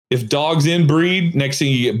if dogs inbreed, next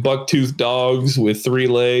thing you get buck-toothed dogs with 3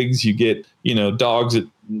 legs. You get, dogs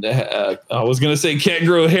that I was going to say can't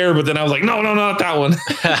grow hair, but then I was like, no, not that one.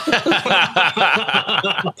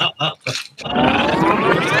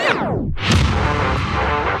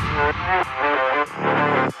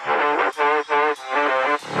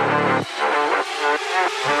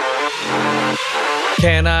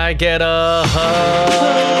 Can I get a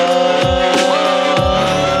hug?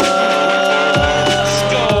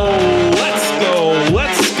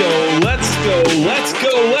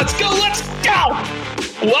 Let's go.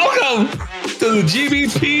 Welcome to the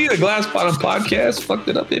GBP, the Glass Bottom Podcast. Fucked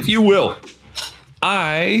it up, if you will.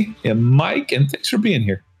 I am Mike, and thanks for being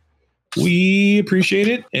here. We appreciate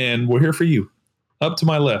it, and we're here for you. Up to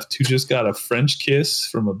my left, who just got a French kiss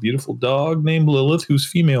from a beautiful dog named Lilith, who's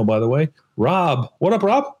female, by the way. Rob. What up,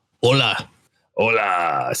 Rob? Hola.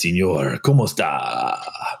 Hola, señor. ¿Cómo está?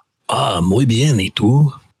 Muy bien. ¿Y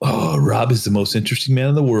tú? Oh, Rob is the most interesting man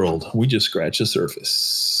in the world. We just scratched the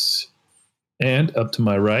surface. And up to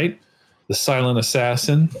my right, the silent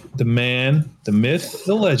assassin, the man, the myth,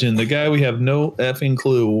 the legend, the guy we have no effing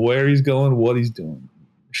clue where he's going, what he's doing.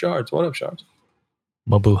 Shards. What up, Shards?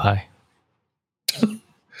 Mabuhay.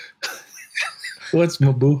 What's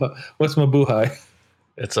Mabuhay?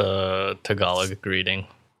 It's a Tagalog greeting.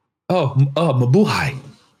 Oh, Mabuhay.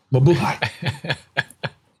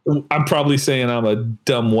 I'm probably saying I'm a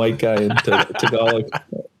dumb white guy in Tagalog.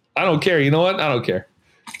 I don't care. You know what? I don't care.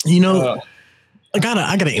 I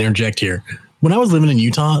gotta interject here. When I was living in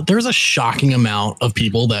Utah, there's a shocking amount of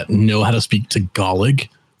people that know how to speak Tagalog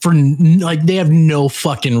they have no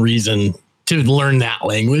fucking reason to learn that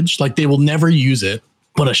language. Like they will never use it,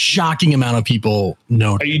 but a shocking amount of people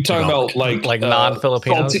know. Are you talking Tagalog. about like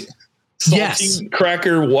non-Filipinos? Salty Yes.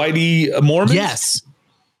 Cracker whitey Mormons? Yes.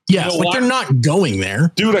 Yes. They're not going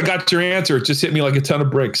there. Dude, I got your answer. It just hit me like a ton of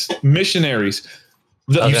bricks. Missionaries.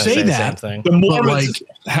 You say that. The Mormons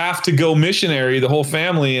have to go missionary, the whole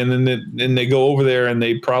family, and then they go over there and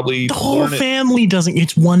they probably the whole family doesn't.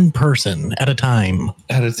 It's one person at a time.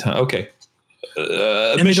 Okay.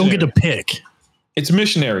 And they don't get to pick. It's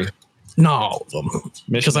missionary. No,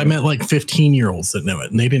 because I met like 15-year-olds that know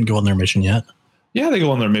it, and they didn't go on their mission yet. Yeah, they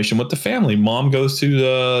go on their mission with the family. Mom goes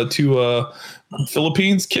to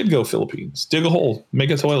Philippines. Kid go Philippines. Dig a hole. Make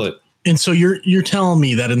a toilet. And so you're telling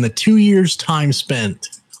me that in the 2 years time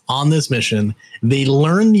spent on this mission, they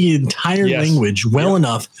learn the entire language well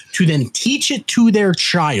enough to then teach it to their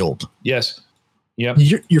child. Yes. Yep.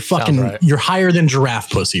 You're fucking right. You're higher than giraffe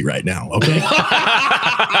pussy right now. Okay.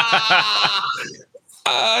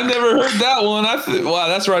 I never heard that one. Wow,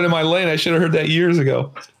 that's right in my lane. I should have heard that years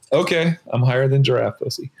ago. Okay. I'm higher than giraffe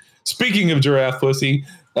pussy. Speaking of giraffe pussy,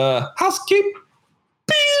 housekeeping.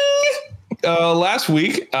 Last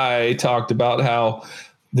week, I talked about how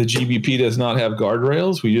the GBP does not have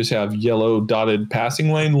guardrails. We just have yellow dotted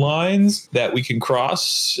passing lane lines that we can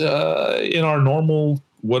cross in our normal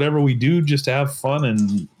whatever we do, just to have fun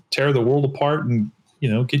and tear the world apart and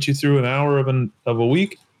get you through an hour of a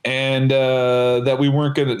week. And that we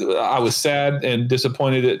weren't going to. I was sad and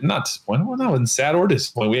disappointed. Not disappointed. Well, I wasn't sad or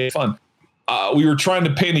disappointed. We had fun. We were trying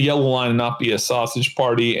to paint a yellow line and not be a sausage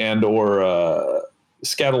party and or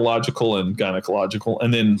scatological and gynecological.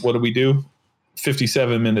 And then what do?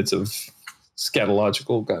 57 minutes of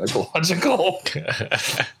scatological,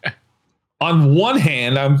 gynecological. On one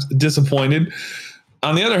hand, I'm disappointed.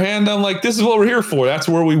 On the other hand, I'm like, this is what we're here for. That's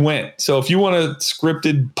where we went. So if you want a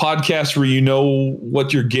scripted podcast where you know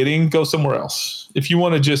what you're getting, go somewhere else. If you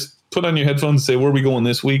want to just put on your headphones and say, where are we going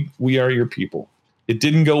this week? We are your people. It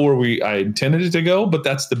didn't go where I intended it to go, but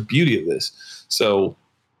that's the beauty of this. So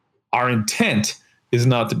our intent is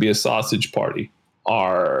not to be a sausage party.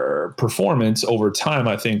 Our performance over time,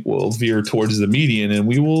 I think, will veer towards the median, and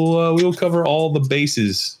we will cover all the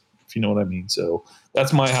bases, if you know what I mean. So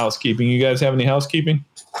that's my housekeeping. You guys have any housekeeping?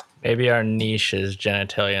 Maybe our niche is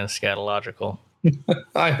genitalia and scatological.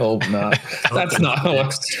 I hope not. That's not how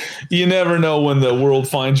you never know when the world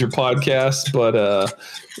finds your podcast, but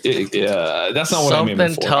that's not what I mean.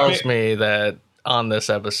 Something tells me that on this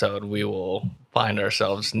episode we will find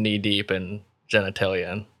ourselves knee deep in genitalia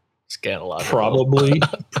and scatological.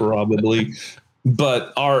 Probably.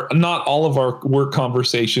 But not all of our work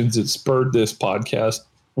conversations that spurred this podcast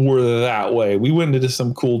were that way. We went into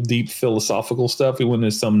some cool, deep philosophical stuff. We went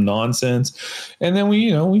into some nonsense, and then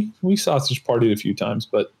we sausage partied a few times.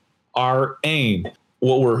 But our aim,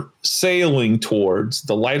 what we're sailing towards,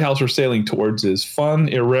 the lighthouse we're sailing towards, is fun,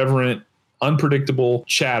 irreverent, unpredictable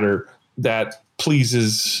chatter that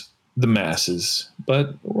pleases the masses,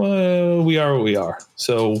 but we are what we are.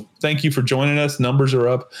 So thank you for joining us. Numbers are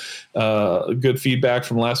up. Good feedback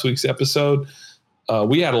from last week's episode.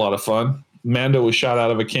 We had a lot of fun. Mando was shot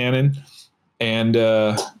out of a cannon, and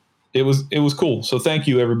it was cool. So thank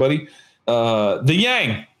you, everybody. The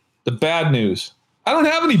Yang, the bad news. I don't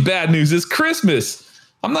have any bad news. It's Christmas.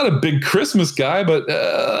 I'm not a big Christmas guy, but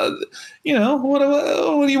what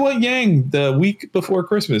do you want Yang the week before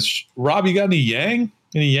Christmas? Rob, you got any Yang?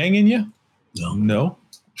 Any Yang in you? No.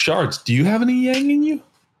 Shards, do you have any Yang in you?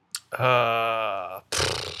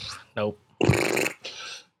 Nope.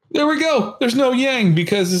 There we go. There's no Yang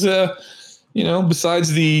because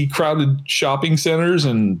besides the crowded shopping centers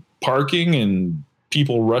and parking and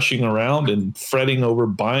people rushing around and fretting over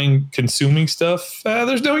consuming stuff,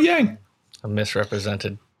 there's no Yang. A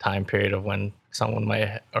misrepresented time period of when someone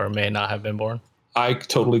may or may not have been born. I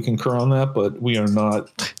totally concur on that, but we are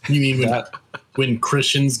not. You mean when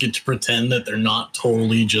Christians get to pretend that they're not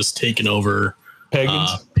totally just taking over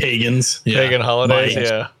pagans, pagan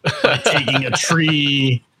holidays, by taking a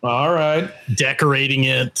tree, all right, decorating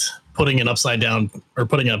it, putting it upside down, or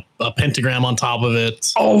putting a pentagram on top of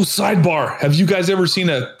it. Oh, sidebar. Have you guys ever seen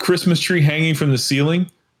a Christmas tree hanging from the ceiling?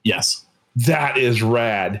 Yes. That is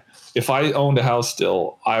rad. If I owned a house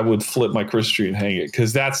still, I would flip my Christmas tree and hang it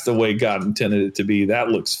because that's the way God intended it to be. That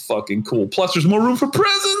looks fucking cool. Plus, there's more room for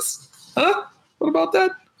presents. Huh? What about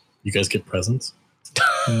that? You guys get presents?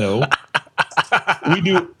 No. We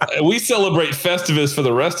do. We celebrate Festivus for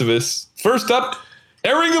the rest of us. First up,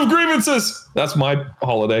 airing of grievances. That's my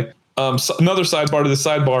holiday. So another sidebar to the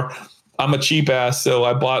sidebar. I'm a cheap ass, so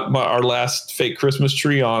I bought our last fake Christmas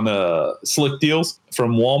tree on Slick Deals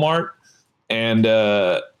from Walmart, and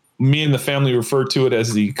me and the family refer to it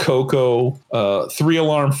as the Coco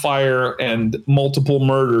 3-alarm fire and multiple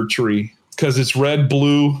murder tree because it's red,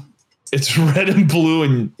 blue. It's red and blue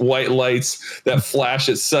and white lights that flash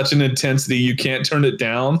at such an intensity you can't turn it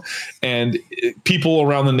down. And people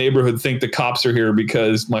around the neighborhood think the cops are here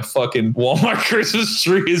because my fucking Walmart Christmas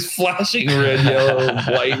tree is flashing red, yellow,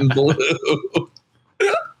 white, and blue.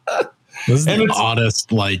 This is the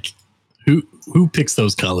oddest, who picks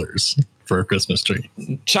those colors for a Christmas tree?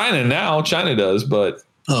 China does, but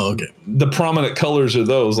okay. The prominent colors are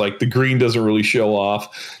those, like the green doesn't really show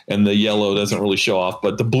off and the yellow doesn't really show off,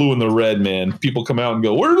 but the blue and the red, man, people come out and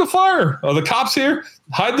go, where's the fire? Are the cops here?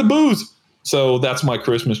 Hide the booze. So that's my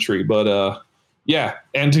Christmas tree. But yeah.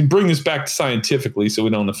 And to bring this back scientifically so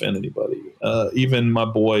we don't offend anybody, even my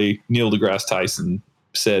boy Neil deGrasse Tyson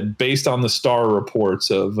said, based on the star reports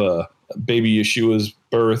of baby Yeshua's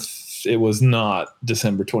birth, it was not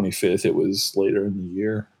December 25th. It was later in the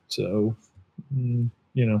year. So,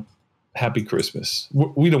 happy Christmas.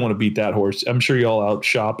 We don't want to beat that horse. I'm sure y'all out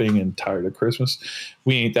shopping and tired of Christmas.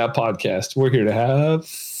 We ain't that podcast. We're here to have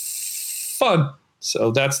fun. So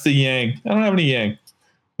that's the Yang. I don't have any Yang.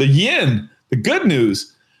 The Yin, the good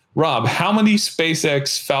news. Rob, how many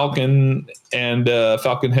SpaceX Falcon and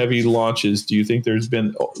Falcon Heavy launches do you think there's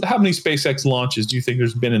been? How many SpaceX launches do you think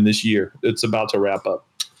there's been in this year? It's about to wrap up.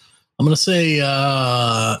 I'm going to say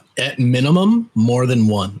at minimum, more than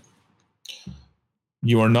one.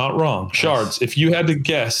 You are not wrong. Shards, if you had to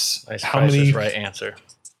guess how many... Is right answer.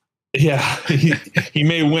 Yeah, he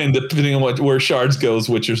may win depending on where Shards goes,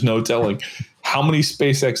 which there's no telling. How many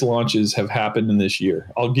SpaceX launches have happened in this year?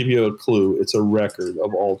 I'll give you a clue. It's a record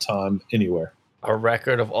of all time anywhere. A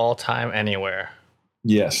record of all time anywhere.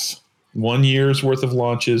 Yes. 1 year's worth of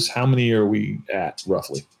launches. How many are we at,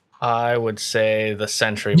 roughly? I would say the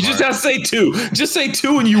century mark. You just have to say two. Just say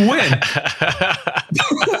two and you win.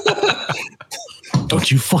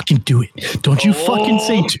 Don't you fucking do it. Don't you fucking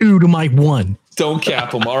say two to my one. Don't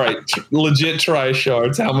cap them. All right. Legit try,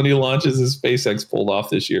 Shards. How many launches has SpaceX pulled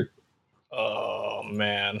off this year? Oh,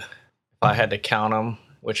 man. If I had to count them,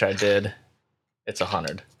 which I did, it's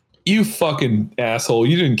 100. You fucking asshole.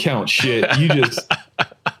 You didn't count shit. You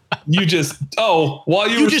just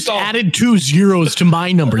added 2 zeros to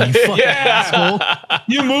my number, you fucking asshole.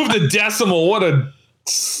 You moved a decimal. What a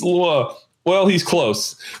slow. Well, he's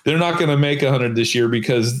close. They're not going to make 100 this year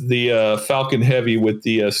because the Falcon Heavy with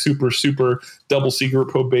the super double secret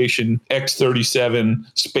probation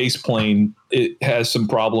X-37 space plane, it has some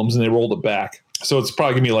problems and they rolled it back. So it's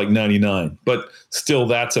probably going to be like 99. But still,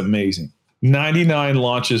 that's amazing. 99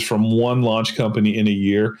 launches from one launch company in a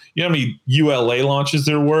year. You know how many ULA launches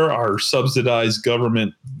there were? Our subsidized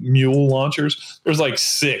government mule launchers? There's like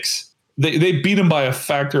 6. They beat them by a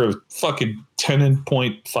factor of fucking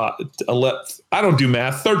 10.5. 11. I don't do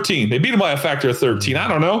math. 13. They beat them by a factor of 13. I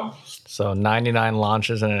don't know. So 99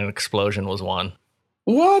 launches and an explosion was one.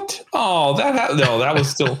 What? Oh, that was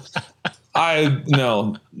still.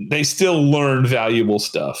 No, they still learn valuable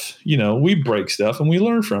stuff. We break stuff and we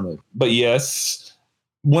learn from it. But yes,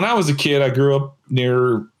 when I was a kid, I grew up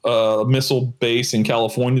near a missile base in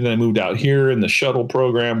California. Then I moved out here in the shuttle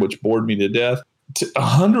program, which bored me to death.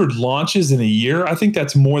 100 launches in a year. I think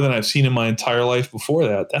that's more than I've seen in my entire life before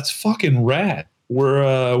that. That's fucking rad.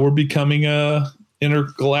 We're becoming a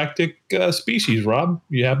intergalactic species. Rob,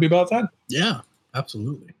 you happy about that? Yeah,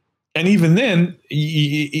 absolutely. And even then,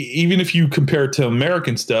 even if you compare it to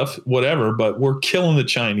American stuff, whatever, but we're killing the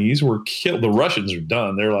Chinese. The Russians are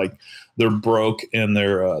done. They're broke, and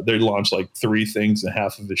they launched like 3 things and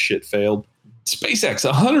half of the shit failed. SpaceX,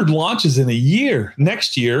 100 launches in a year.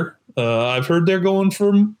 Next year, I've heard they're going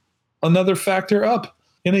from another factor up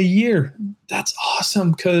in a year. That's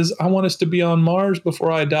awesome, because I want us to be on Mars before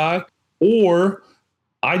I die. Or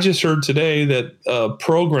I just heard today that a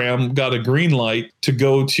program got a green light to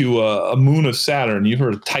go to a moon of Saturn. You've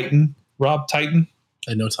heard of Titan, Rob? Titan?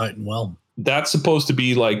 I know Titan well. That's supposed to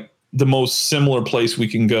be like the most similar place we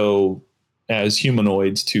can go as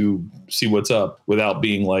humanoids to see what's up without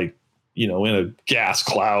being like, in a gas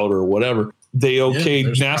cloud or whatever. They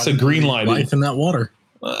okayed NASA green light. Life in that water.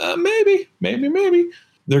 Maybe.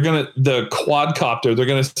 They're going to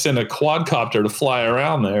send a quadcopter to fly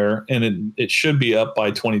around there, and it should be up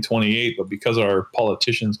by 2028. But because our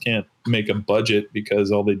politicians can't make a budget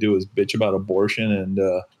because all they do is bitch about abortion and,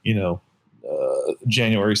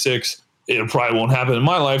 January 6th, it probably won't happen in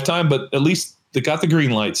my lifetime, but at least they got the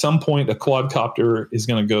green light. Some point a quadcopter is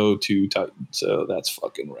going to go to Titan. So that's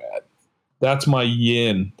fucking rad. That's my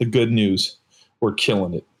yin, the good news. We're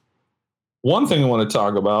killing it. One thing I want to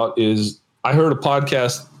talk about is I heard a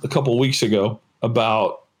podcast a couple of weeks ago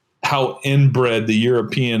about how inbred the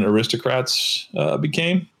European aristocrats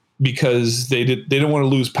became, because they didn't want to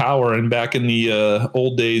lose power. And back in the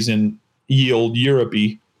old days in ye old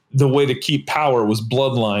Europe-y, the way to keep power was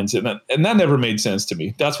bloodlines. And that never made sense to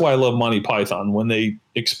me. That's why I love Monty Python, when they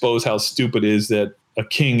expose how stupid it is that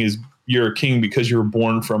you're a king because you were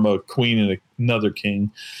born from a queen and another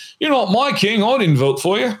king. You're not my king. I didn't vote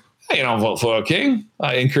for you. You don't vote for a king.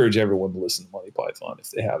 I encourage everyone to listen to Monty Python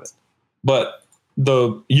if they haven't. But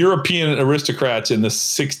the European aristocrats in the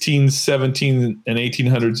 16, 17, and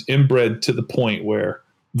 1800s inbred to the point where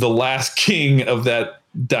the last king of that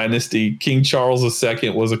dynasty, King Charles II,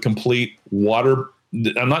 was a complete water.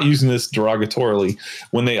 I'm not using this derogatorily.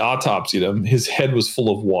 When they autopsied him, his head was full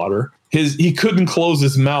of water. He couldn't close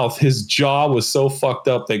his mouth. His jaw was so fucked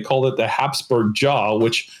up. They called it the Habsburg jaw,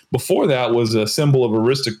 which before that was a symbol of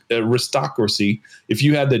aristocracy. If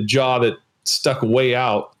you had the jaw that stuck way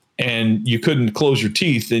out and you couldn't close your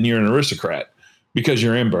teeth, then you're an aristocrat because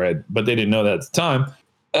you're inbred. But they didn't know that at the time.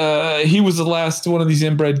 He was the last one of these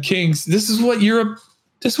inbred kings. This is what Europe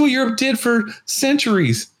did for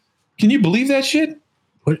centuries. Can you believe that shit?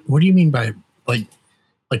 What do you mean by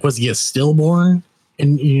like was he a stillborn?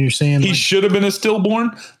 And you're saying he should have been a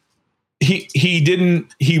stillborn.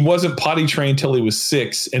 He wasn't potty trained till he was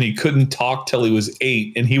 6, and he couldn't talk till he was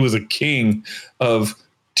 8, and he was a king of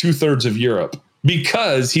 2/3 of Europe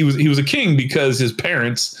because he was a king because his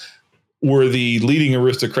parents were the leading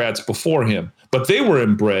aristocrats before him. But they were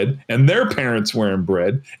inbred, and their parents were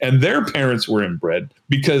inbred, and their parents were inbred,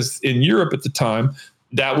 because in Europe at the time,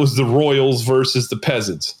 that was the royals versus the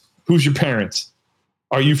peasants. Who's your parents?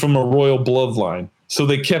 Are you from a royal bloodline? So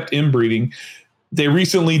they kept inbreeding. They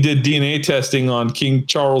recently did DNA testing on King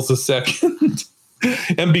Charles II.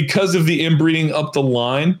 And because of the inbreeding up the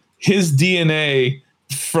line, his DNA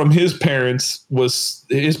from his parents'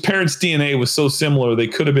 DNA was so similar, they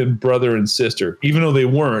could have been brother and sister, even though they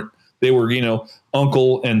weren't. They were,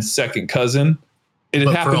 uncle and second cousin.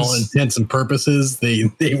 But for all intents and purposes, they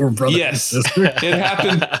were brother and sister. It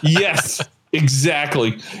happened. Yes,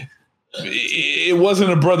 exactly. It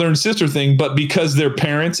wasn't a brother and sister thing, but because their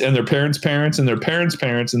parents and their parents' parents and their parents'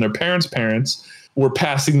 parents and their parents' parents were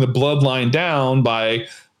passing the bloodline down by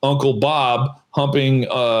Uncle Bob humping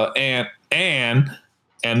Aunt Anne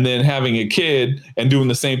and then having a kid and doing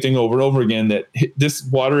the same thing over and over again, that this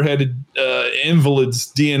water-headed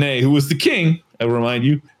invalid's DNA, who was the king, I remind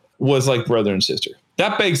you, was like brother and sister.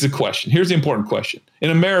 That begs the question. Here's the important question. In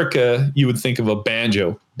America, you would think of a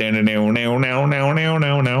banjo. I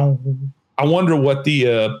wonder what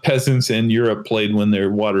the peasants in Europe played when their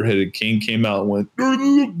water-headed king came out and went,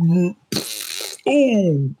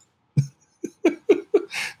 oh.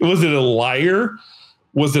 Was it a lyre?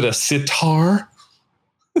 Was it a sitar?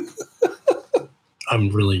 I'm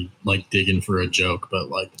really digging for a joke, but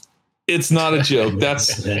It's not a joke.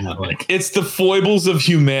 It's the foibles of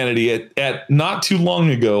humanity. At not too long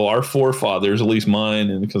ago, our forefathers, at least mine,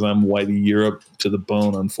 and because I'm whitey Europe to the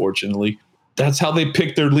bone, unfortunately, that's how they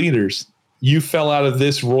picked their leaders. You fell out of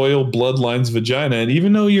this royal bloodline's vagina, and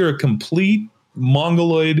even though you're a complete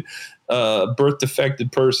mongoloid, birth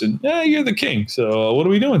defected person, you're the king. So what are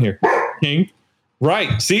we doing here, king?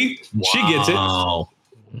 Right? See, she gets it.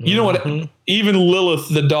 You know what? Even Lilith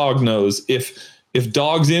the dog knows if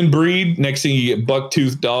dogs inbreed, next thing you get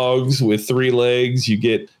buck-toothed dogs with 3 legs. You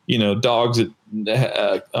get, dogs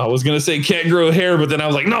that I was going to say can't grow hair, but then I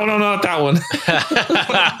was like, no, not that one.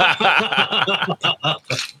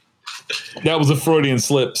 That was a Freudian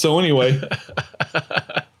slip. So anyway,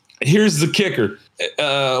 here's the kicker.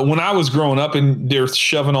 When I was growing up and they're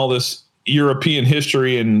shoving all this European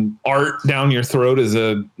history and art down your throat as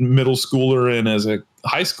a middle schooler and as a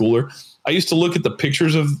high schooler, I used to look at the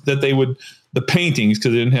pictures the paintings,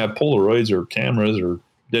 because they didn't have Polaroids or cameras or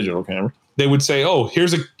digital cameras. They would say, oh,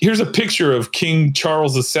 here's a picture of King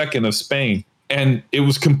Charles II of Spain. And it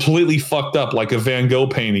was completely fucked up, like a Van Gogh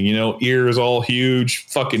painting, ears all huge,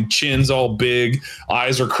 fucking chins all big,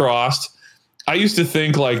 eyes are crossed. I used to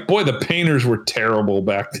think like, boy, the painters were terrible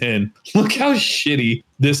back then. Look how shitty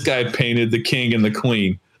this guy painted the king and the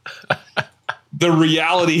queen. The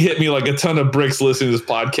reality hit me like a ton of bricks listening to this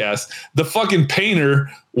podcast. The fucking painter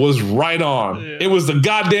was right on. Yeah. It was the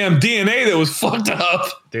goddamn DNA that was fucked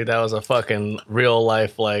up. Dude, that was a fucking real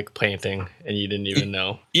life painting, and you didn't even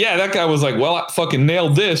know. Yeah, that guy was like, well, I fucking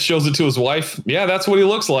nailed this. Shows it to his wife. Yeah, that's what he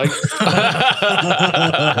looks like.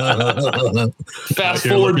 Fast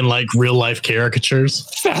forward, looking like real life caricatures.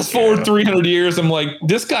 Fast forward 300 years. I'm like,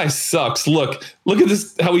 this guy sucks. Look at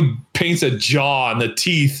this, how he paints a jaw and the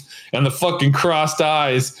teeth and the fucking crossed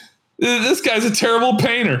eyes. This guy's a terrible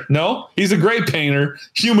painter. No, he's a great painter.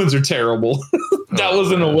 Humans are terrible. That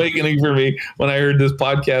was an awakening for me when I heard this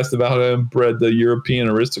podcast about how inbred the European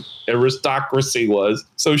aristocracy was.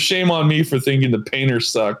 So shame on me for thinking the painter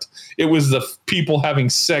sucked. It was the people having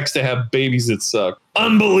sex to have babies that sucked.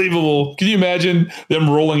 Unbelievable. Can you imagine them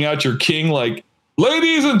rolling out your king like,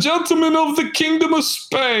 ladies and gentlemen of the Kingdom of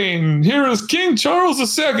Spain, here is King Charles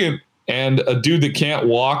II. And a dude that can't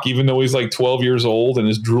walk, even though he's like 12 years old and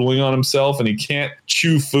is drooling on himself, and he can't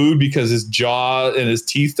chew food because his jaw and his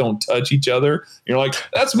teeth don't touch each other. And you're like,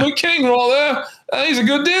 that's my king right there. He's a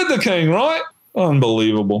good dude, the king, right?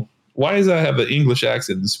 Unbelievable. Why does I have an English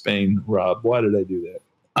accent in Spain, Rob? Why did I do that?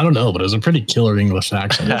 I don't know, but it was a pretty killer English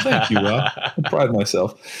accent. Well, thank you, Rob. I pride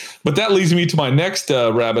myself. But that leads me to my next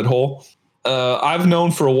rabbit hole. I've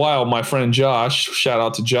known for a while, my friend Josh, shout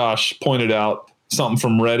out to Josh, pointed out something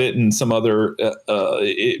from Reddit and some other,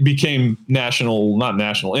 it became international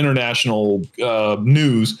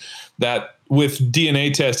news that with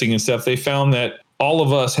DNA testing and stuff, they found that all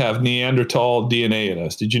of us have Neanderthal DNA in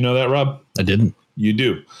us. Did you know that, Rob? I didn't. You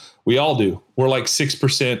do. We all do. We're like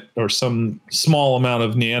 6% or some small amount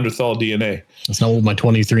of Neanderthal DNA. That's not what my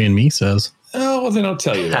 23andMe says. Oh, well, they don't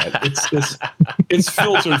tell you that. It's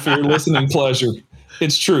filtered for your listening pleasure.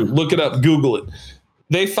 It's true. Look it up. Google it.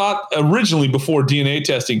 They thought originally, before DNA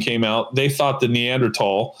testing came out, they thought the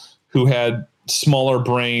Neanderthal, who had smaller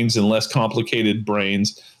brains and less complicated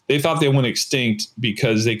brains, they thought they went extinct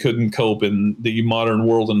because they couldn't cope in the modern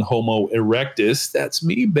world. And Homo erectus, that's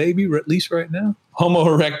me, baby, at least right now. Homo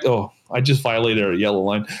erectus, oh, I just violated a yellow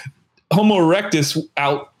line. Homo erectus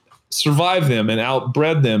survived them and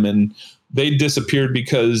outbred them, and they disappeared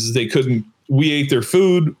because they couldn't. We ate their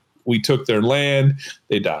food, we took their land,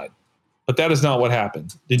 they died. But that is not what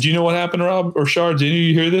happened. Did you know what happened, Rob or Shard? Did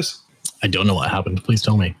you hear this? I don't know what happened. Please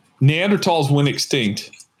tell me. Neanderthals went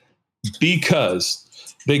extinct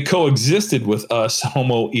because they coexisted with us,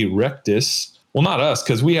 Homo erectus. Well, not us,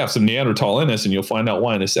 because we have some Neanderthal in us, and you'll find out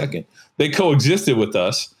why in a second. They coexisted with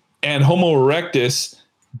us, and Homo erectus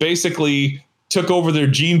basically took over their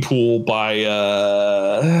gene pool by,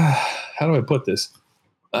 how do I put this?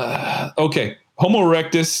 Okay, Homo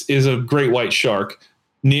erectus is a great white shark.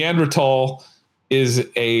 Neanderthal is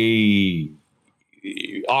a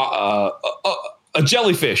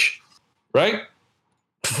jellyfish, right?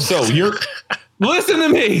 So you're listen to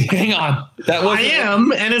me. Hang on. I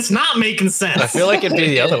am, and it's not making sense. I feel like it'd be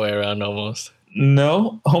the other way around almost.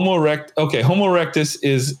 No, Homo erectus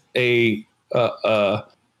is a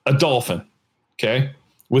dolphin, okay,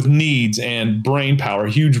 with needs and brain power,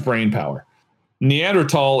 huge brain power.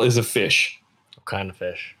 Neanderthal is a fish. What kind of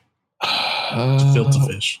fish? Filter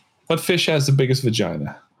fish. What fish has the biggest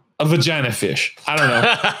vagina? A vagina fish. I don't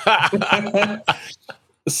know.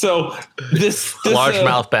 So this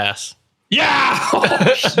largemouth bass. Yeah.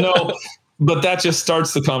 No, But that just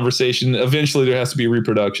starts the conversation. Eventually, there has to be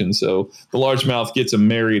reproduction. So the largemouth gets them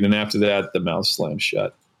married, and after that, the mouth slams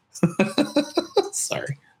shut.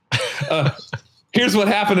 Sorry. Here's what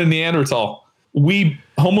happened in Neanderthal. We,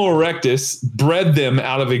 Homo erectus, bred them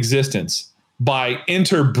out of existence by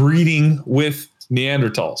interbreeding with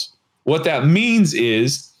Neanderthals. What that means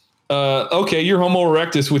is, okay, you're Homo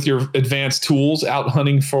erectus with your advanced tools out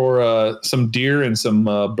hunting for some deer and some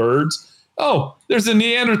birds. Oh, there's a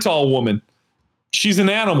Neanderthal woman. She's an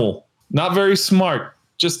animal, not very smart,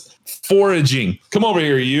 just foraging. Come over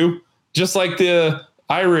here, you. Just like the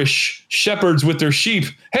Irish shepherds with their sheep.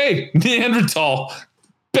 Hey, Neanderthal,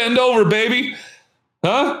 bend over, baby.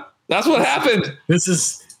 Huh? That's what happened. This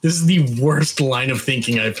is the worst line of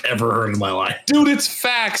thinking I've ever heard in my life. Dude, it's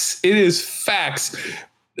facts. It is facts.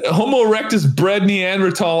 Homo erectus bred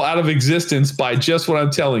Neanderthal out of existence by just what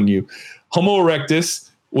I'm telling you. Homo erectus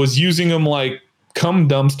was using them like cum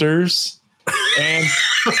dumpsters. And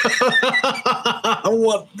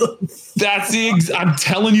what the I'm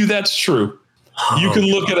telling you, that's true. You can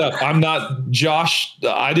look it up. I'm not Josh.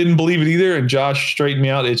 I didn't believe it either. And Josh straightened me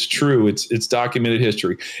out. It's true. It's documented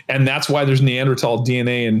history. And that's why there's Neanderthal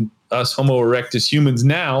DNA in us Homo erectus humans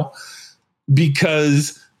now,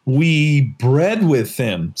 because we bred with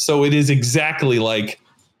them. So it is exactly like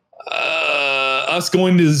us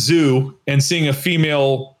going to the zoo and seeing a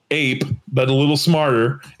female ape, but a little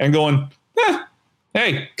smarter, and going,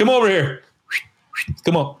 hey, come over here.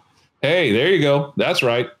 Come on. Hey, there you go. That's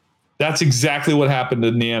right. That's exactly what happened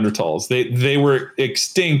to Neanderthals. They were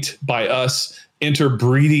extinct by us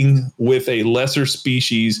interbreeding with a lesser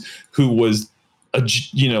species who was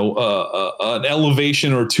an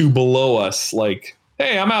elevation or two below us. Like,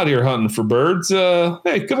 hey, I'm out here hunting for birds.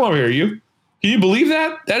 Hey, come over here, you. Can you believe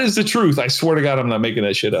that? That is the truth. I swear to God, I'm not making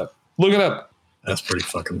that shit up. Look it up. That's pretty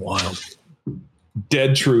fucking wild.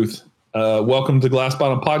 Dead truth. Welcome to Glass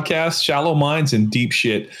Bottom Podcast, Shallow Minds and Deep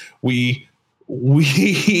Shit. We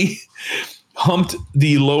humped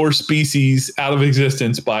the lower species out of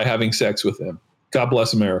existence by having sex with them. God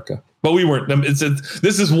bless America. But we weren't.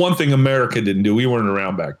 This is one thing America didn't do. We weren't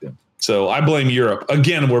around back then. So I blame Europe.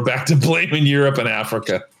 Again, we're back to blaming Europe and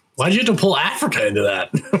Africa. Why'd you have to pull Africa into that?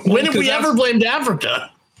 When have we ever blamed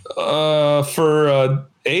Africa? For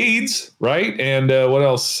AIDS, right? And what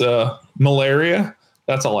else? Malaria.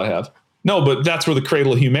 That's all I have. No, but that's where the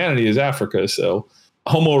cradle of humanity is, Africa. So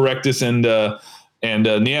Homo erectus and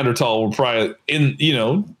Neanderthal were probably in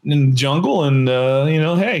the jungle, and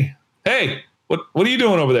hey, what are you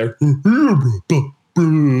doing over there?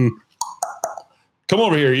 Come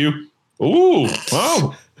over here, you. Ooh,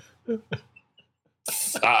 oh.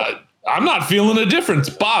 I'm not feeling a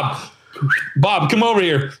difference, Bob, come over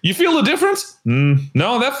here. You feel the difference?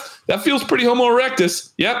 No, that feels pretty Homo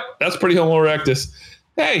erectus. Yep, that's pretty Homo erectus.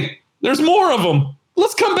 Hey, there's more of them.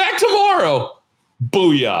 Let's come back tomorrow.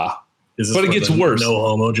 Booyah. But it gets worse. No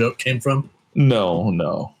homo joke came from?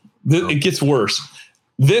 No. It gets worse.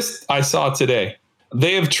 This I saw today.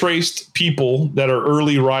 They have traced people that are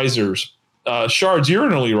early risers. Shards, you're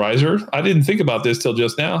an early riser. I didn't think about this till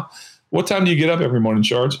just now. What time do you get up every morning,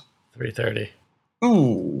 Shards? 3:30.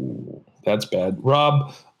 Ooh, that's bad.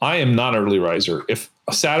 Rob, I am not an early riser. If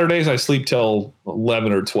Saturdays I sleep till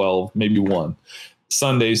 11 or 12, maybe 1.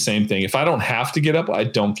 Sundays, same thing. If I don't have to get up, I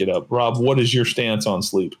don't get up. Rob, what is your stance on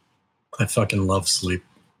sleep? I fucking love sleep.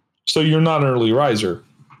 So you're not an early riser?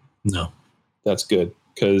 No. That's good,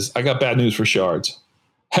 because I got bad news for Shards.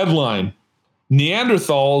 Headline: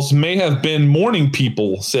 Neanderthals may have been morning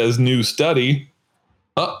people, says new study.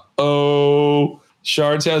 Uh-oh.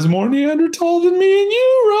 Shards has more Neanderthal than me and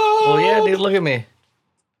you, Rob. Oh, yeah, dude, look at me.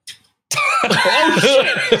 Oh,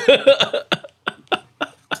 shit.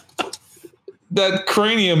 That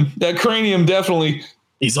cranium definitely.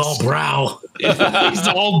 He's all brow. He's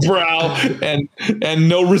all brow and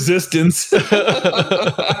no resistance.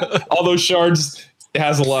 Although Shards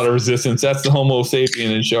has a lot of resistance. That's the Homo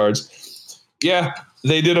sapien in Shards. Yeah,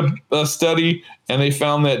 they did a study and they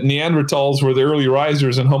found that Neanderthals were the early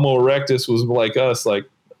risers and Homo erectus was like us. Like,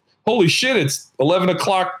 holy shit, it's 11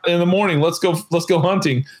 o'clock in the morning. Let's go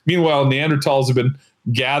hunting. Meanwhile, Neanderthals have been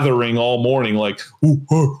gathering all morning like,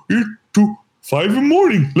 5 in the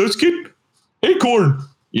morning. Let's get acorn,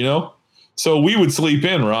 So we would sleep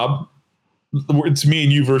in, Rob. It's me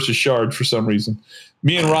and you versus Shard for some reason.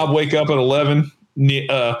 Me and Rob wake up at 11.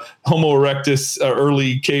 Homo erectus,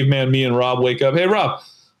 early caveman, me and Rob wake up. Hey, Rob,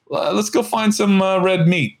 let's go find some red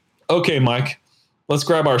meat. Okay, Mike. Let's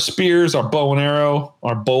grab our spears, our bow and arrow,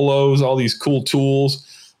 our bolos, all these cool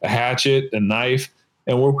tools, a hatchet, a knife,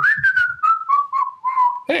 and we're...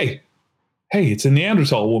 Hey, it's a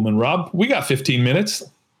Neanderthal woman, Rob. We got 15 minutes.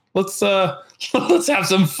 Let's let's have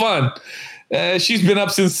some fun. She's been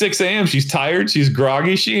up since 6 a.m. She's tired. She's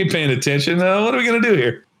groggy. She ain't paying attention. What are we gonna do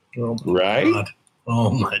here? Oh right? God.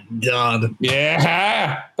 Oh my God.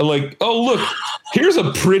 Yeah. Like, oh look, here's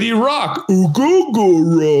a pretty rock.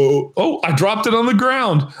 Ooh-go-go-ro. Oh, I dropped it on the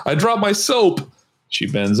ground. I dropped my soap. She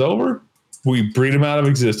bends over. We breed them out of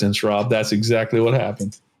existence, Rob. That's exactly what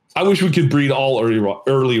happened. I wish we could breed all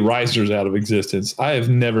early risers out of existence. I have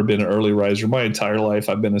never been an early riser. My entire life,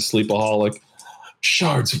 I've been a sleepaholic.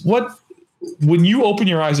 Shards, when you open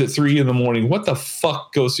your eyes at 3 a.m, what the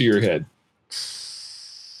fuck goes through your head?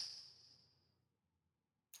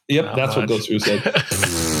 Yep, not that's much. What goes through his head.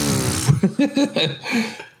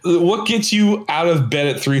 What gets you out of bed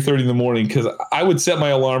at 3:30 in the morning? Because I would set my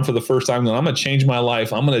alarm for the first time. I'm going to change my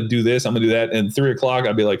life. I'm going to do this. I'm going to do that. And 3 o'clock,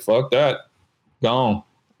 I'd be like, fuck that. Gone.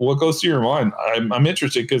 What goes through your mind? I'm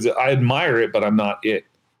interested because I admire it, but I'm not it.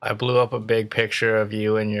 I blew up a big picture of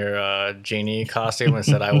you in your genie costume and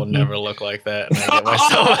said, I will never look like that. And I get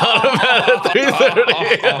myself out of bed at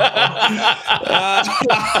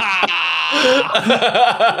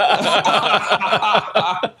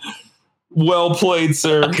 3:30. Well played,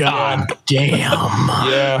 sir. God damn.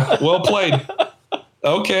 Yeah, well played.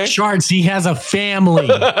 Okay. Shards, he has a family.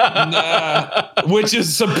 Which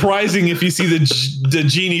is surprising if you see the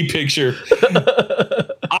genie picture.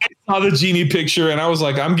 I saw the genie picture and I was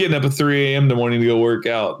like, I'm getting up at 3 a.m. in the morning to go work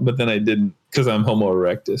out. But then I didn't because I'm Homo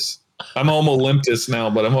erectus. I'm Homo limptus now,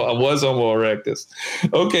 but I was Homo erectus.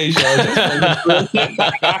 Okay, Shards.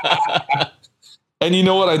 And you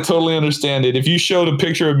know what? I totally understand it. If you showed a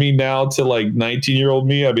picture of me now to like 19-year-old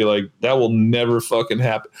me, I'd be like, that will never fucking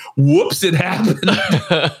happen. Whoops, it happened.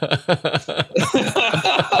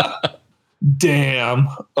 Damn.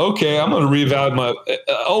 Okay, I'm going to reevaluate my...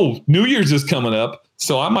 New Year's is coming up,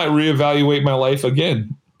 so I might reevaluate my life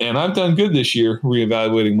again. And I've done good this year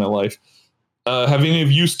reevaluating my life. Have any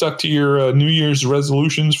of you stuck to your New Year's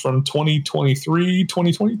resolutions from 2023,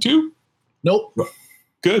 2022? Nope.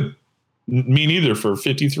 Good. Me neither for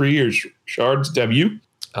 53 years. Shards, have you?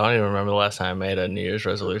 I don't even remember the last time I made a New Year's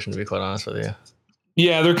resolution, to be quite honest with you.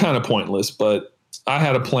 Yeah, they're kind of pointless, but I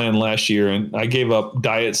had a plan last year and I gave up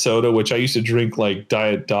diet soda, which I used to drink like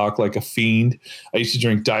Diet Doc like a fiend. I used to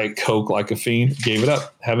drink Diet Coke like a fiend. Gave it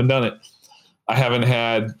up. Haven't done it. I haven't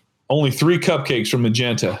had only 3 cupcakes from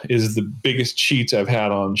Magenta is the biggest cheats I've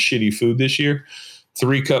had on shitty food this year.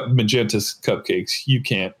 3 Magenta cupcakes. You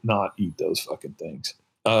can't not eat those fucking things.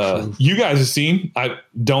 You guys have seen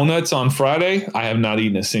donuts on Friday. I have not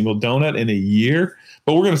eaten a single donut in a year,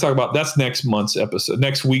 but we're going to talk about that's next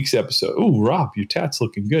week's episode. Ooh, Rob, your tat's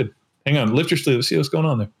looking good. Hang on, lift your sleeve. Let's see what's going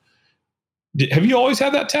on there. Have you always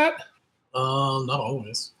had that tat? Not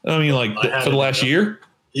always. I mean, like for the last year?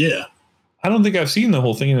 Yeah. I don't think I've seen the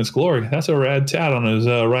whole thing in its glory. That's a rad tat on his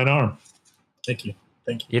right arm. Thank you.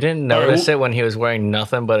 You didn't notice it when he was wearing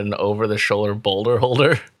nothing but an over-the-shoulder boulder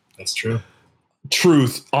holder? That's true.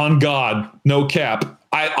 Truth on God, no cap.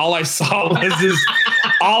 All I saw was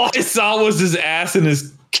his ass and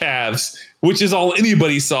his calves, which is all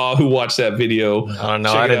anybody saw who watched that video. Oh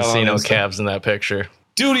no, I didn't see no calves in that picture.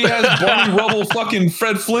 Dude, he has Barney Rubble fucking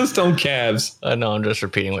Fred Flintstone calves. I know, I'm just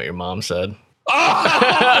repeating what your mom said. Oh,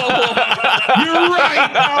 you're right.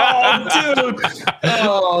 Oh, dude.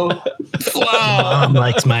 Oh, Mom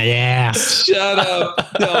likes my ass. Shut up.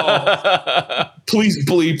 No. Please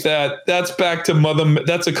bleep that. That's back to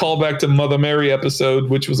That's a callback to Mother Mary episode,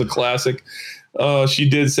 which was a classic. She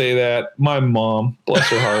did say that. My mom, bless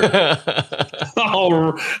her heart.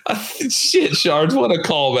 Oh, shit, Shards. What a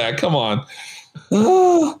callback. Come on.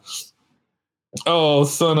 Oh,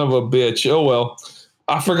 son of a bitch. Oh, well.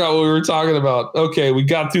 I forgot what we were talking about. Okay, we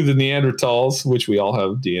got through the Neanderthals, which we all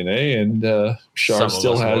have DNA, and Shar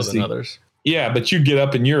still has the others. Yeah, but you get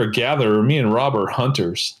up and you're a gatherer. Me and Rob are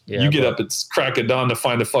hunters. Yeah, you get up at crack of dawn to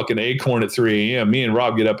find a fucking acorn at 3 a.m. Me and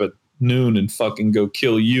Rob get up at noon and fucking go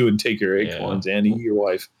kill you and take your acorns and eat your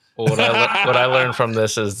wife. Well, what I learned from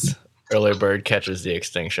this is early bird catches the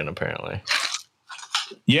extinction. Apparently.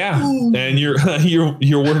 Yeah, and you're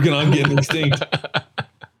working on getting extinct.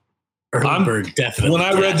 Definitely. When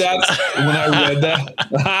I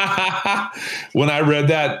read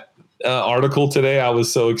that article today, I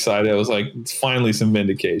was so excited. I was like, it's finally some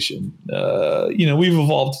vindication. We've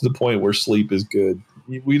evolved to the point where sleep is good.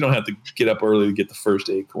 We don't have to get up early to get the first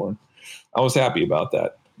acorn. I was happy about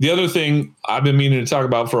that. The other thing I've been meaning to talk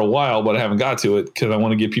about for a while, but I haven't got to it because I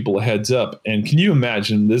want to give people a heads up. And can you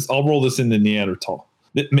imagine this? I'll roll this into Neanderthal.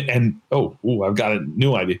 And I've got a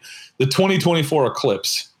new idea. The 2024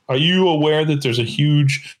 eclipse. Are you aware that there's a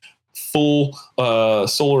huge full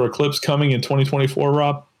solar eclipse coming in 2024,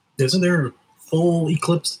 Rob? Isn't there full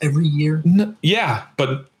eclipse every year? No, yeah,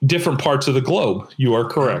 but different parts of the globe. You are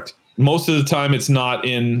correct. Most of the time, it's not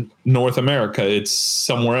in North America. It's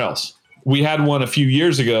somewhere else. We had one a few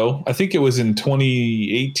years ago. I think it was in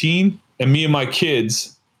 2018. And me and my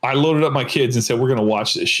kids, I loaded up my kids and said, we're going to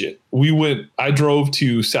watch this shit. I drove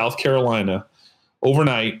to South Carolina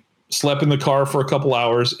overnight, slept in the car for a couple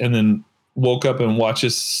hours, and then woke up and watched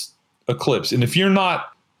this eclipse. And if you're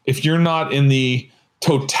not in the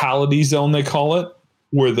totality zone, they call it,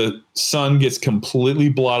 where the sun gets completely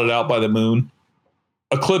blotted out by the moon,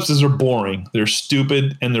 eclipses are boring. They're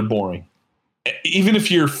stupid and they're boring. Even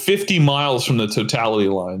if you're 50 miles from the totality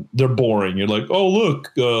line, they're boring. You're like, oh,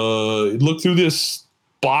 look through this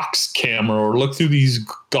box camera or look through these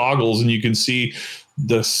goggles and you can see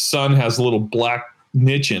the sun has a little black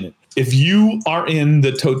niche in it. If you are in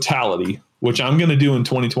the totality, which I'm going to do in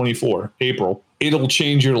 2024, April, it'll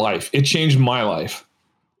change your life. It changed my life.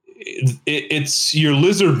 It's your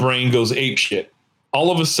lizard brain goes ape shit. All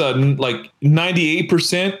of a sudden, like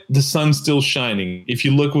 98%, the sun's still shining. If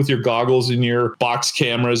you look with your goggles and your box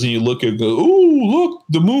cameras and you look and go, ooh, look,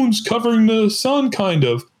 the moon's covering the sun, kind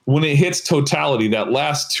of. When it hits totality, that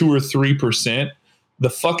last 2 or 3%, the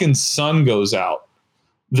fucking sun goes out.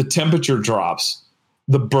 The temperature drops.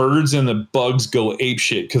 The birds and the bugs go ape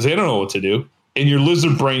shit because they don't know what to do. And your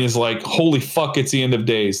lizard brain is like, holy fuck, it's the end of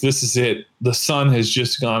days. This is it. The sun has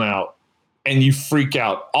just gone out. And you freak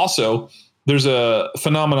out. Also, there's a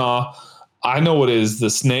phenomena. I know what it is, the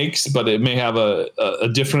snakes, but it may have a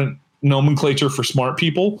different nomenclature for smart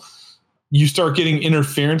people. You start getting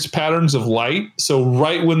interference patterns of light. So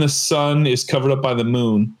right when the sun is covered up by the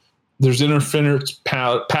moon, there's interference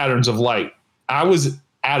patterns of light. I was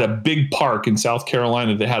at a big park in South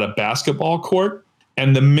Carolina that had a basketball court.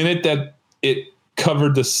 And the minute that it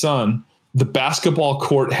covered the sun, the basketball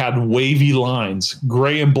court had wavy lines,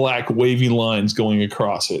 gray and black wavy lines going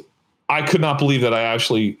across it. I could not believe that I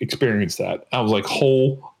actually experienced that. I was like,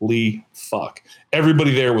 holy fuck.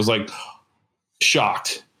 Everybody there was like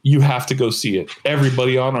shocked. You have to go see it.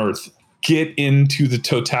 Everybody on earth, get into the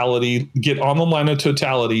totality, get on the line of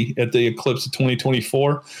totality at the eclipse of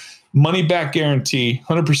 2024. Money back guarantee,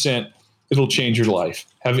 100%. It'll change your life.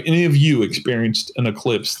 Have any of you experienced an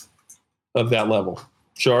eclipse of that level?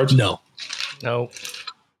 Charge? No.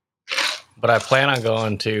 But I plan on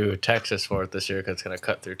going to Texas for it this year because it's going to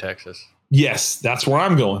cut through Texas. Yes, that's where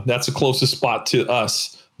I'm going. That's the closest spot to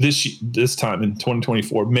us this time in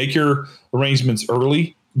 2024. Make your arrangements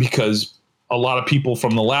early because a lot of people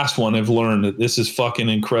from the last one have learned that this is fucking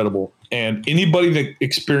incredible. And anybody that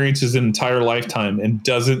experiences an entire lifetime and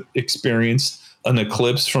doesn't experience an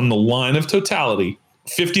eclipse from the line of totality,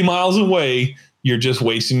 50 miles away, you're just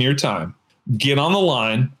wasting your time. Get on the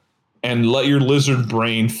line and let your lizard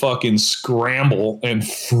brain fucking scramble and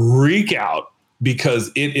freak out because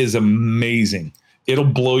it is amazing. It'll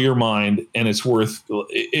blow your mind and it's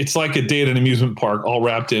like a day at an amusement park all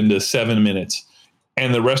wrapped into 7 minutes.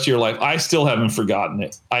 And the rest of your life, I still haven't forgotten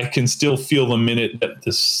it. I can still feel the minute that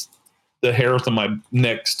the hairs on my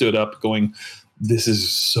neck stood up going, this is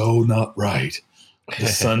so not right. The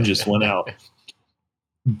sun just went out.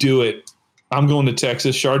 Do it. I'm going to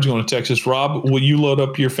Texas. Shard's going to Texas. Rob, will you load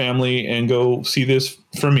up your family and go see this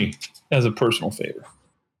for me as a personal favor?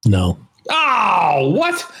 No. Oh,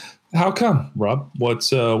 what? How come, Rob?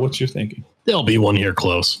 What's your thinking? There'll be one here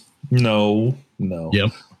close. No.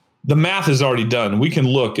 Yep. The math is already done. We can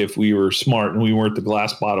look if we were smart and we weren't the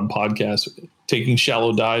Glass Bottom podcast taking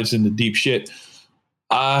shallow dives into deep shit.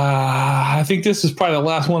 I think this is probably the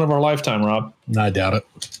last one of our lifetime, Rob. I doubt it.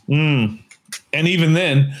 And even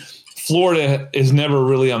then, Florida is never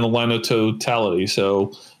really on the line of totality.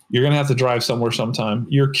 So you're going to have to drive somewhere sometime.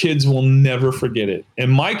 Your kids will never forget it.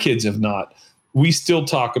 And my kids have not. We still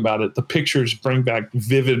talk about it. The pictures bring back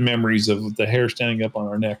vivid memories of the hair standing up on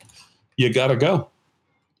our neck. You got to go.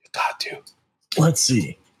 You got to. Let's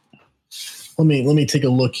see. Let me take a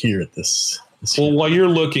look here at this. Well, while you're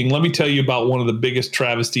looking, let me tell you about one of the biggest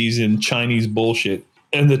travesties in Chinese bullshit.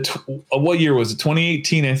 And what year was it?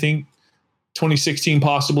 2018, I think. 2016,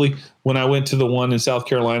 possibly, when I went to the one in South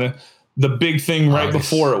Carolina. The big thing right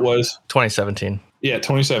before it was 2017. Yeah,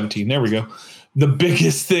 2017. There we go. The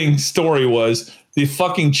biggest story was the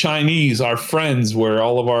fucking Chinese, our friends, where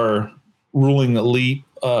all of our ruling elite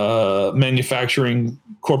manufacturing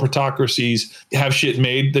corporatocracies have shit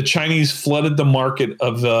made. The Chinese flooded the market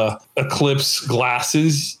of the Eclipse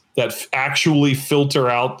glasses that actually filter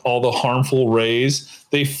out all the harmful rays.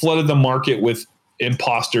 They flooded the market with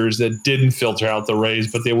imposters that didn't filter out the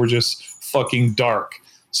rays, but they were just fucking dark.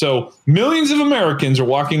 So millions of Americans are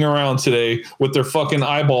walking around today with their fucking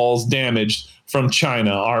eyeballs damaged from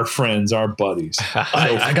China, our friends, our buddies.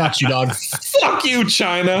 I got you, dog. Fuck you,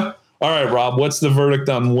 China. All right, Rob, what's the verdict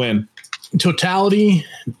on win? Totality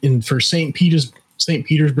for St.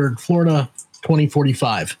 Petersburg, Florida,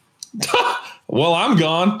 2045. Well, I'm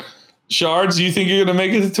gone. Shards, do you think you're going to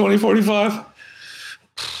make it to 2045?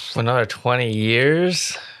 Another 20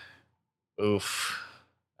 years? Oof.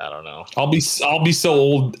 I don't know. I'll be so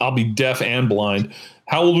old. I'll be deaf and blind.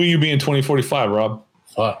 How old will you be in 2045, Rob?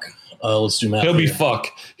 Fuck. Let's do math. He'll be fuck.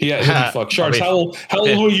 He'll be fuck. Shards, how old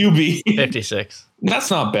will you be? 56. That's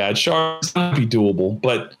not bad. Shards might be doable,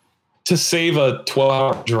 but to save a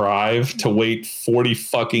 12-hour drive to wait 40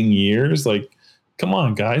 fucking years, like, come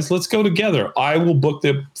on, guys, let's go together. I will book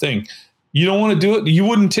the thing. You don't want to do it? You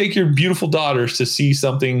wouldn't take your beautiful daughters to see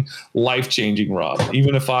something life-changing, Rob,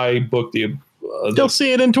 even if I booked the... They'll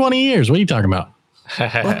see it in 20 years. What are you talking about?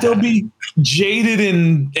 But they'll be jaded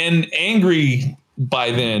and angry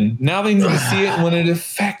by then. Now they need to see it when it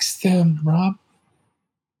affects them, Rob.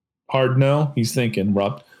 Hard no? He's thinking,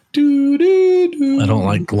 Rob. I don't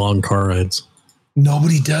like long car rides.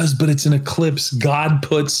 Nobody does, but it's an eclipse. God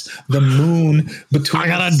puts the moon between.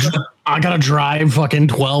 I gotta drive fucking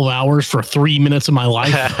 12 hours for 3 minutes of my life.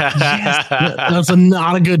 Yes, that's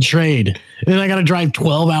not a good trade. And then I gotta drive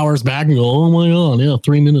 12 hours back and go, oh my god, yeah,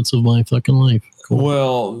 3 minutes of my fucking life. Cool.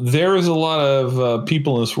 Well, there is a lot of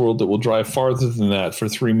people in this world that will drive farther than that for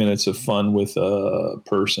 3 minutes of fun with a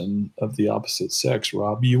person of the opposite sex,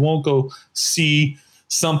 Rob. You won't go see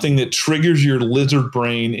something that triggers your lizard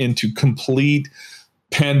brain into complete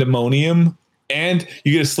pandemonium, and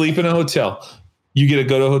you get to sleep in a hotel. You get to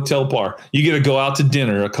go to a hotel bar. You get to go out to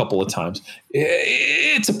dinner a couple of times.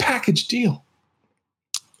 It's a package deal.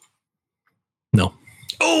 No.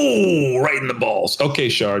 Oh, right in the balls. Okay,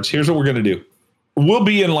 Shards, here's what we're going to do. We'll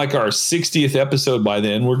be in like our 60th episode by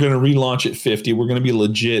then. We're going to relaunch at 50. We're going to be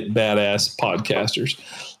legit badass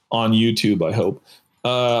podcasters on YouTube, I hope.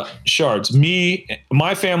 Shards,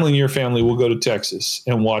 my family and your family will go to Texas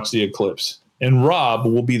and watch the eclipse. And Rob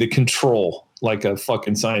will be the control, like a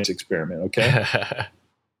fucking science experiment, okay?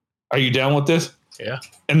 Are you down with this? Yeah.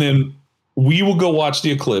 And then we will go watch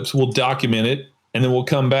the eclipse. We'll document it, and then we'll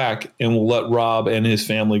come back and we'll let Rob and his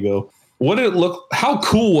family go. What did it look? How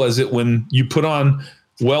cool was it when you put on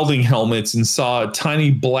welding helmets and saw a tiny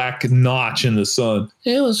black notch in the sun?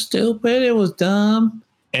 It was stupid. It was dumb.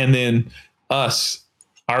 And then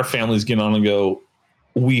our families get on and go,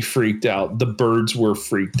 we freaked out. The birds were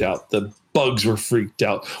freaked out. The bugs were freaked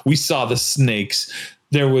out. We saw the snakes.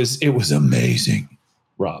 It was amazing.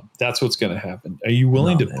 Rob, that's what's going to happen. Are you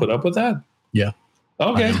willing to put up with that? Yeah.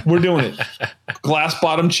 Okay, we're doing it. Glass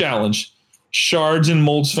bottom challenge. Shards and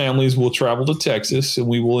Mold's families will travel to Texas, and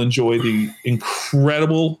we will enjoy the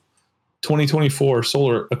incredible 2024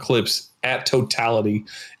 solar eclipse at totality.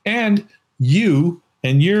 And you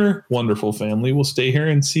and your wonderful family will stay here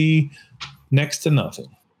and see next to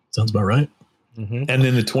nothing. Sounds about right. Mm-hmm. And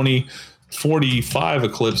then the 2045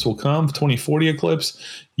 eclipse will come, 2040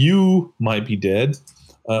 eclipse. You might be dead.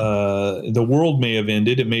 The world may have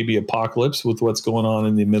ended. It may be apocalypse with what's going on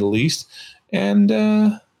in the Middle East. And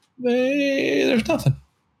there's nothing.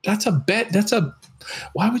 That's a bet.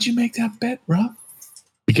 Why would you make that bet, Rob?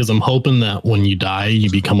 Because I'm hoping that when you die, you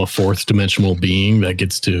become a fourth dimensional being that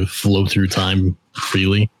gets to flow through time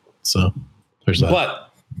freely. So there's that.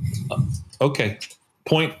 But, okay,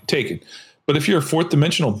 point taken. But if you're a fourth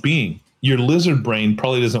dimensional being, your lizard brain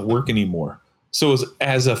probably doesn't work anymore. So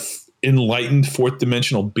as a enlightened fourth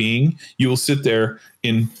dimensional being, you will sit there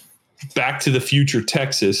in Back to the Future,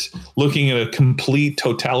 Texas, looking at a complete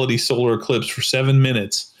totality solar eclipse for 7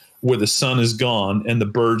 minutes where the sun is gone and the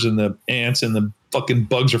birds and the ants and the fucking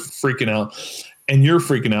bugs are freaking out and you're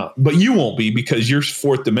freaking out, but you won't be because your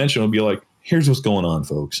fourth dimensional will be like, here's what's going on,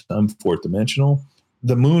 folks. I'm fourth dimensional.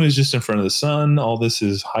 The moon is just in front of the sun. All this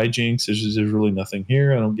is hijinks. There's really nothing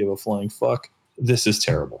here. I don't give a flying fuck. This is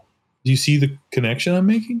terrible. Do you see the connection I'm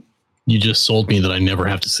making? You just sold me that I never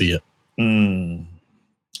have to see it.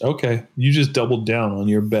 Okay. You just doubled down on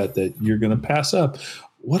your bet that you're going to pass up.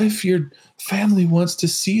 What if your family wants to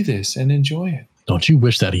see this and enjoy it? Don't you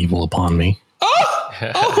wish that evil upon me?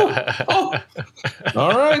 Oh.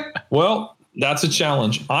 All right. Well, that's a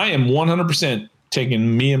challenge. I am 100%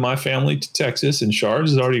 taking me and my family to Texas, and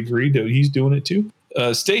Shards has already agreed that he's doing it too.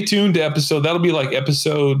 Stay tuned to episode. That'll be like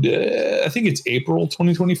episode, I think it's April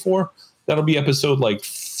 2024. That'll be episode like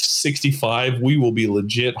 65. We will be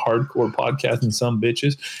legit hardcore podcasting some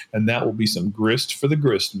bitches, and that will be some grist for the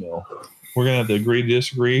grist mill. We're going to have to agree to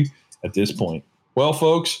disagree at this point. Well,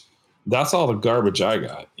 folks, that's all the garbage I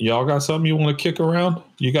got. Y'all got something you want to kick around?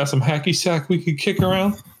 You got some hacky sack we could kick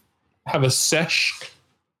around? Have a sesh?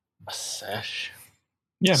 A sesh.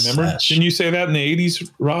 Yeah, remember? Sesh. Didn't you say that in the 80s,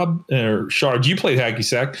 Rob? Or Shard, you played hacky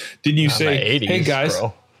sack. Didn't you say, 80s, hey, guys?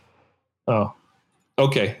 Bro. Oh,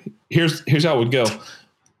 okay. Here's how it would go.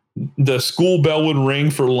 The school bell would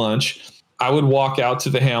ring for lunch. I would walk out to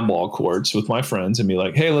the handball courts with my friends and be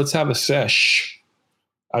like, hey, let's have a sesh.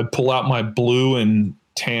 I'd pull out my blue and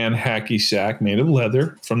tan hacky sack made of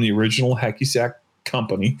leather from the original hacky sack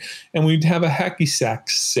company, and we'd have a hacky sack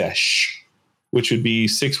sesh, which would be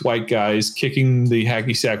 6 white guys kicking the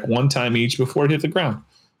hacky sack one time each before it hit the ground.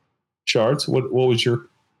 Shards, what was your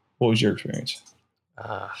experience?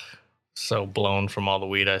 So blown from all the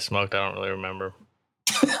weed I smoked, I don't really remember.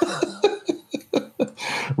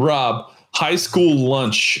 Rob, high school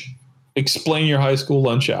lunch. Explain your high school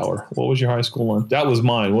lunch hour. What was your high school lunch? That was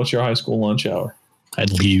mine. What's your high school lunch hour?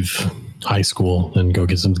 I'd leave high school and go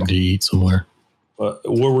get something to eat somewhere.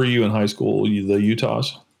 Where were you in high school? The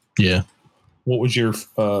Utahs? Yeah. What was your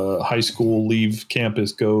high school leave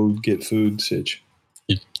campus, go get food sitch?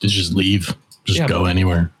 It's just leave. Just go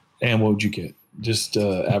anywhere. And what would you get? Just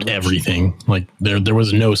average? Everything. Like there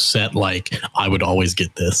was no set, like, I would always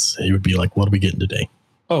get this. It would be like, what are we getting today?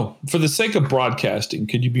 Oh, for the sake of broadcasting,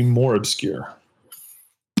 could you be more obscure?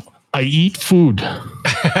 I eat food.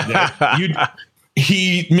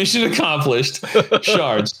 He mission accomplished.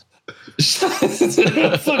 Shards.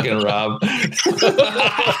 Fucking Rob.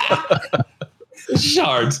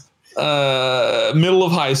 Shards. Middle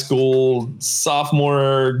of high school,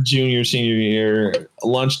 sophomore, junior, senior year,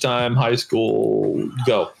 lunchtime, high school,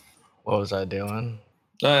 go. What was I doing?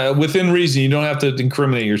 Within reason, you don't have to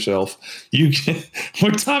incriminate yourself. You can.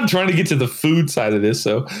 We're trying to get to the food side of this,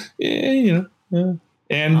 so and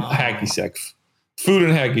hacky sack, food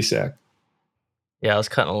and hacky sack. Yeah, I was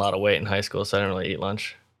cutting a lot of weight in high school, so I didn't really eat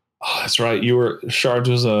lunch. Oh, that's right. Shards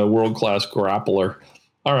was a world-class grappler.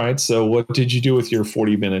 All right. So what did you do with your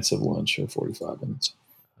 40 minutes of lunch or 45 minutes?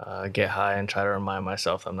 Get high and try to remind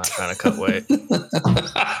myself I'm not trying to cut weight.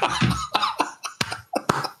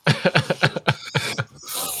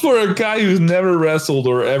 For a guy who's never wrestled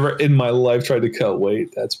or ever in my life tried to cut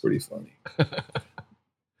weight, that's pretty funny.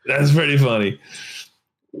 That's pretty funny.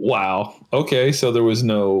 Wow. Okay. So there was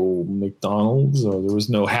no McDonald's or there was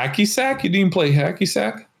no hacky sack? You didn't play hacky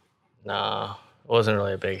sack? Nah, I wasn't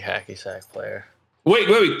really a big hacky sack player.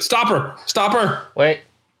 Wait. Stop her. Wait.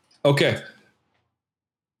 Okay.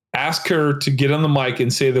 Ask her to get on the mic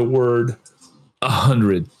and say the word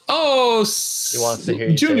 100. Oh, he wants to hear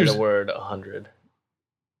you say the word 100.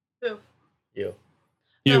 Who? You.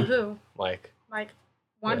 No, who? Mike.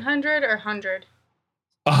 100 or 100?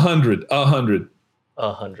 100. 100.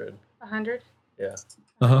 100? Yeah.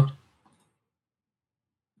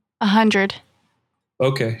 100.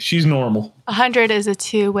 Okay. She's normal. 100 is a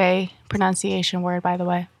 2-way pronunciation word, by the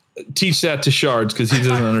way. Teach that to Shards because he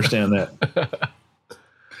doesn't understand that.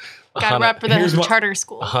 Got rep for the charter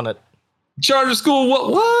school. 100. Charter school?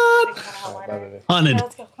 What? 100.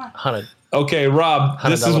 Let's go. Come on. 100. Okay, Rob,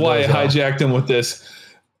 this is why I hijacked him with this.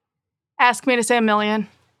 Ask me to say a million.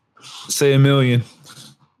 Say a million.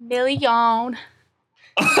 Million.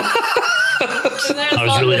 I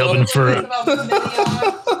was really hoping for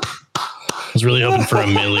a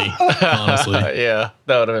milli, honestly. Yeah,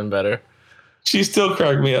 that would have been better. She still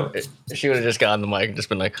cracked me up. She would have just gotten the mic and just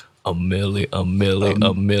been like, a milli.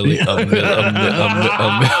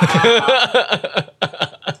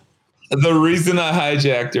 The reason I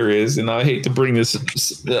hijacked her is, and I hate to bring this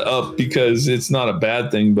up because it's not a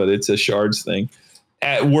bad thing, but it's a Shards thing.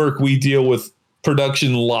 At work, we deal with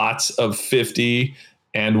production lots of 50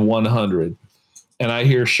 and 100. And I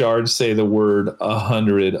hear Shards say the word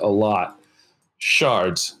 100 a lot.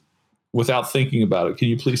 Shards, without thinking about it, can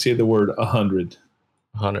you please say the word 100?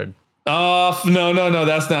 100. Oh, no.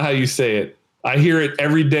 That's not how you say it. I hear it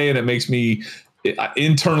every day and it makes me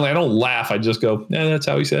internally, I don't laugh. I just go, yeah, that's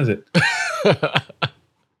how he says it.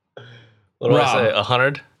 What do I say?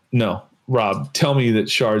 100? No, Rob, tell me that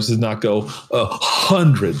Shards does not go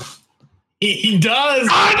 100. He does.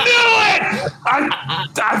 I knew it.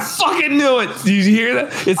 I fucking knew it. Did you hear that?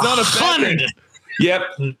 It's not 100. Yep.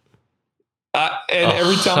 And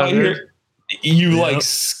every time I hear it, you like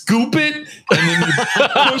scoop it and then you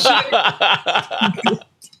push it.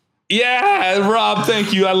 Yeah, Rob,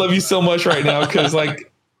 thank you. I love you so much right now because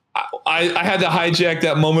like I had to hijack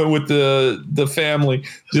that moment with the family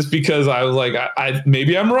just because I was like, I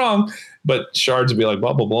maybe I'm wrong, but Shards would be like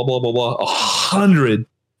blah blah blah blah blah blah 100,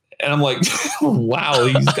 and I'm like, wow,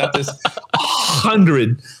 he's got this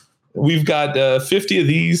 100. We've got 50 of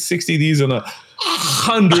these, 60 of these, and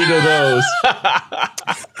 100 of those.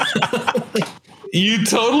 You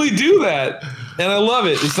totally do that. And I love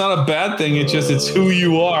it. It's not a bad thing. It's who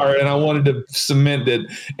you are. And I wanted to cement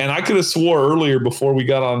it. And I could have swore earlier before we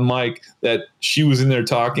got on mic that she was in there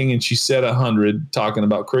talking and she said 100 talking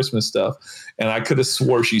about Christmas stuff. And I could have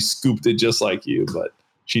swore she scooped it just like you, but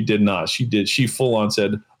she did not. She did. She full on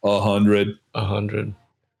said 100. 100.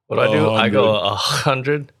 What do I do? I go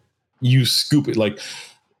 100. You scoop it like,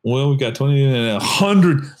 well, we got 20 and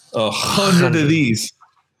 100 of these.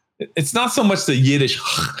 It's not so much the Yiddish.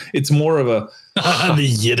 It's more of a the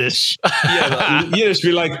Yiddish. Yeah, the Yiddish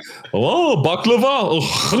be like, oh, baklava,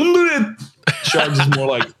 100. Charge is more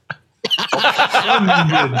like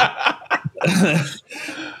 100.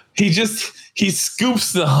 He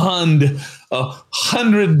scoops the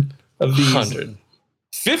 100 of these. 100.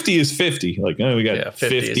 50 is 50. Like, oh, we got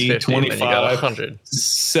 50, 25, 100,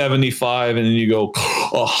 75, and then you go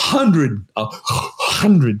 100,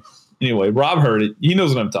 100. Anyway, Rob heard it. He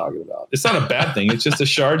knows what I'm talking about. It's not a bad thing. It's just a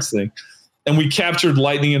shards thing. And we captured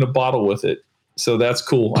lightning in a bottle with it. So that's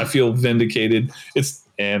cool. I feel vindicated.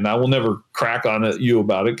 And I will never crack on you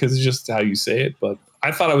about it because it's just how you say it. But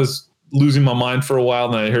I thought I was losing my mind for a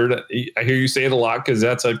while, and I hear you say it a lot because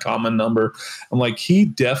that's a common number. I'm like, he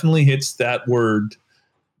definitely hits that word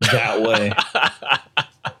that way.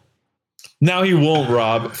 Now he won't,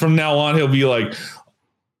 Rob. From now on, he'll be like,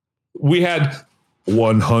 we had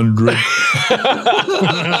 100.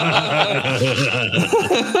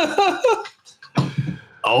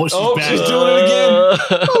 She's doing it again.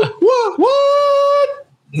 What?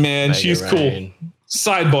 Man, she's cool.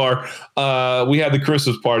 Sidebar. We had the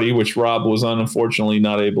Christmas party, which Rob was unfortunately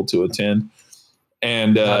not able to attend.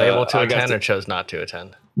 And not able to attend or chose not to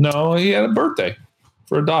attend? No, he had a birthday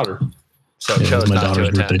for a daughter. So chose my not daughter's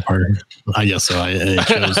to attend. birthday party. I guess so. I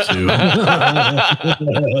chose to.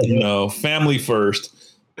 No, family first.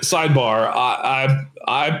 Sidebar.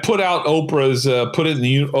 I put out Oprah's.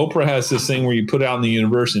 Oprah has this thing where you put out in the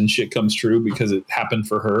universe and shit comes true because it happened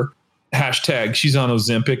for her. Hashtag. She's on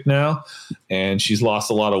Ozempic now, and she's lost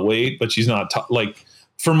a lot of weight, but she's not like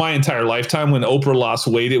for my entire lifetime. When Oprah lost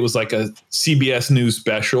weight, it was like a CBS News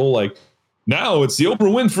special. Like now it's the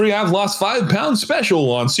Oprah Winfrey I've lost 5 pounds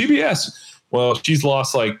special on CBS. Well, she's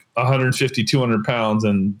lost like 150, 200 pounds,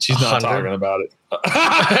 and she's not 100? Talking about it.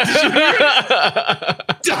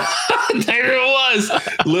 There it was.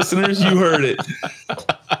 Listeners, you heard it.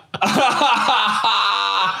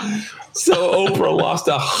 So Oprah lost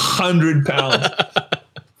 100 pounds,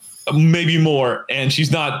 maybe more, and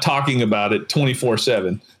she's not talking about it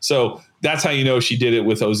 24/7. So that's how you know she did it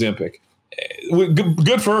with Ozempic.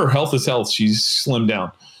 Good for her. Health is health. She's slimmed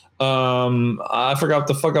down. I forgot what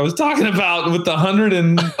the fuck I was talking about with the 100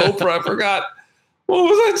 and Oprah. I forgot. What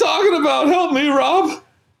was I talking about? Help me, Rob.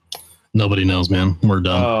 Nobody knows, man. We're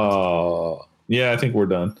done. Oh, yeah, I think we're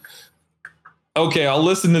done. Okay, I'll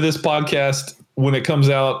listen to this podcast when it comes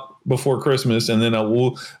out before Christmas, and then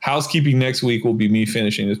housekeeping next week will be me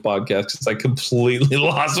finishing this podcast because I completely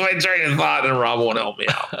lost my train of thought, and Rob won't help me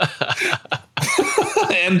out.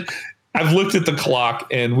 And I've looked at the clock,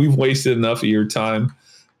 and we've wasted enough of your time.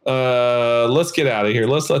 Let's get out of here.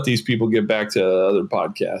 Let's let these people get back to other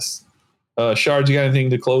podcasts. Shards, you got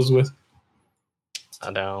anything to close with?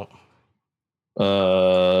 I don't.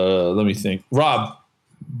 Let me think. Rob,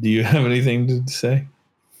 do you have anything to say?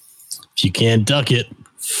 If you can't duck it,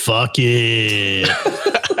 fuck it.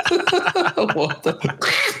 What the?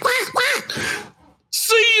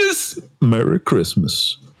 See you. Merry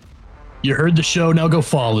Christmas. You heard the show. Now go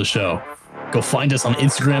follow the show. Go find us on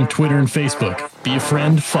Instagram, Twitter, and Facebook. Be a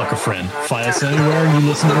friend, fuck a friend. Find us anywhere you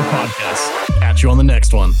listen to our podcasts. Catch you on the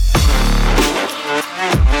next one.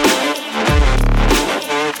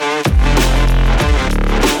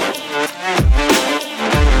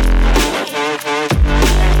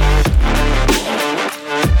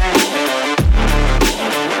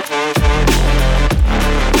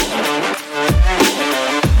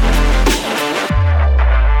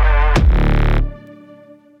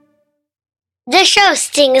 The show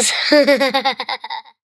stings.